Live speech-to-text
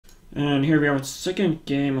And here we are with the second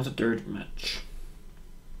game of the third match.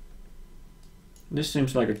 This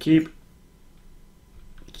seems like a keep,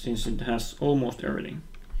 since it has almost everything.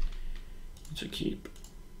 It's a keep.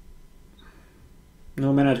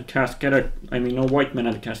 No mana to cast character, no white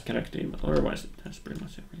mana to cast character, but otherwise it has pretty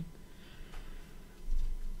much everything.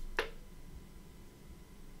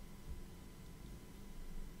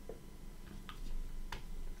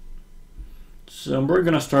 So we're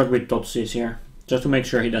gonna start with Totsis here, just to make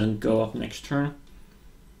sure he doesn't go off next turn.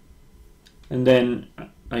 And then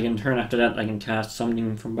I can turn after that, I can cast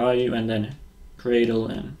something from Bayou and then Cradle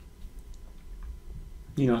and,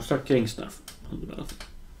 you know, start getting stuff on the battlefield.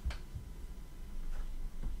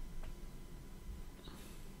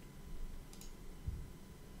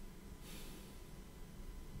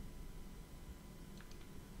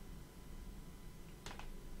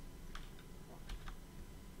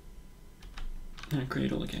 And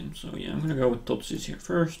Cradle again, so yeah, I'm gonna go with Totsis here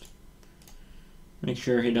first. Make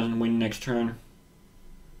sure he doesn't win next turn.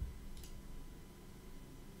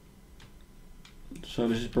 So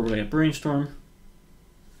this is probably a Brainstorm.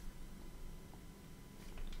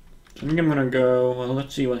 So I think I'm gonna go, well,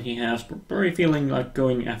 let's see what he has. But very feeling like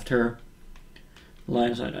going after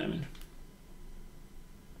Lionside Diamond.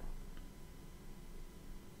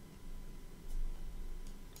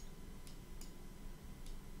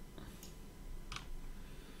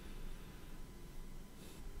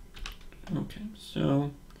 Okay,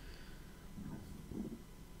 so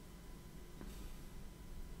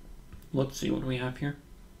let's see what we have here.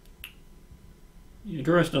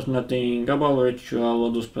 Duress does nothing, Gabal Ritual,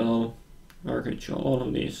 Lotus Spell, Dark Ritual, all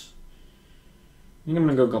of these. I think I'm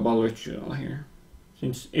gonna go Gabal Ritual here,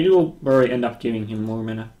 since it will probably end up giving him more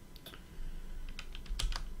mana.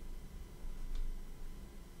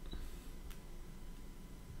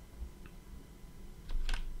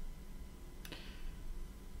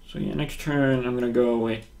 So yeah, next turn I'm gonna go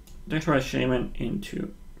with Deathrise Shaman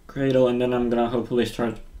into Cradle, and then I'm gonna hopefully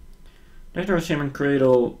start Deathrise Shaman,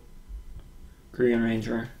 Cradle, Green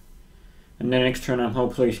Ranger, and then next turn I'm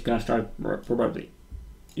hopefully gonna start probably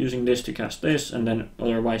using this to cast this, and then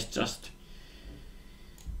otherwise just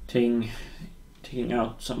taking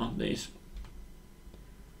out some of these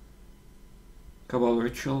Cabal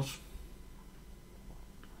Rituals.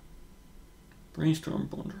 Brainstorm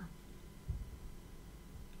Ponder.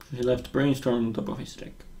 He left Brainstorm on top of his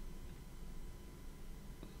deck.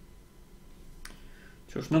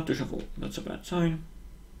 Chose not to shuffle, that's a bad sign.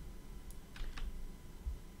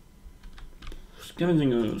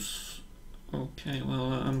 Scavenging Ooze. Okay,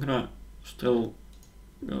 well, I'm gonna still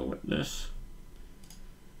go with this.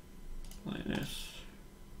 Like this.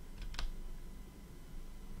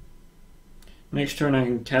 Next turn I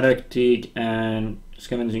can Catactic and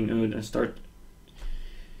Scavenging Ooze and start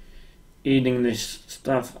eating this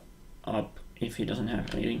stuff up if he doesn't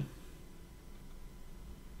have anything.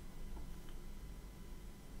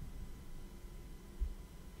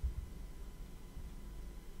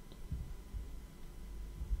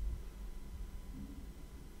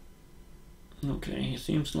 Okay, he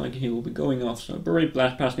seems like he will be going off, so Buried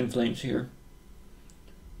Blast Past in Flames here.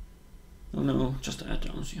 Oh no, just Ad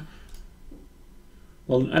Nauseam.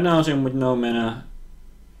 Well, Ad Nauseam with no mana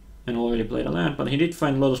and already played a land, but he did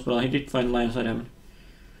find Lotus Spell, he did find Lionside Diamond.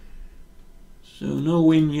 So no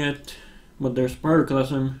win yet, but there's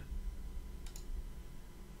Pyroclasm.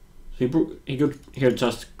 So he could here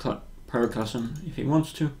just Pyroclasm if he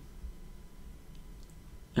wants to,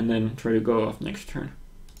 and then try to go off next turn.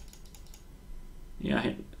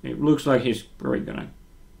 Yeah, it looks like he's probably gonna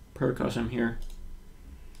Pyroclasm here.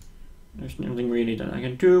 There's nothing really that I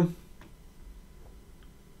can do.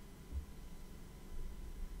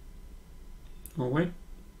 Oh wait,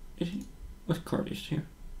 what card is here?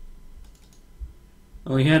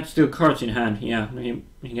 Oh, he had still cards in hand. Yeah, he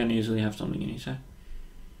can easily have something in his hand.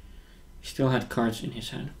 He still had cards in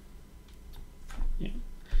his hand. Yeah,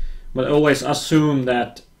 but I always assume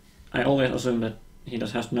that he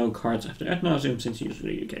just has no cards after Ad Nauseam, since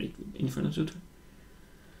usually you get it with Inferno Suitor.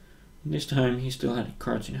 This time he still had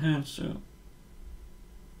cards in hand, so.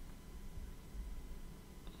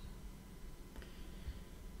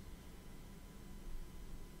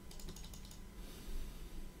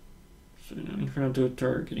 So now Inferno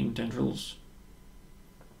Suitor getting Tendrils.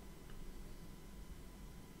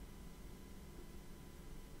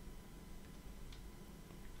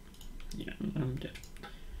 Yeah, I'm dead.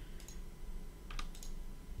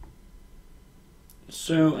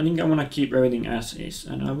 So I think I want to keep everything as is,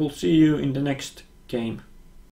 and I will see you in the next game.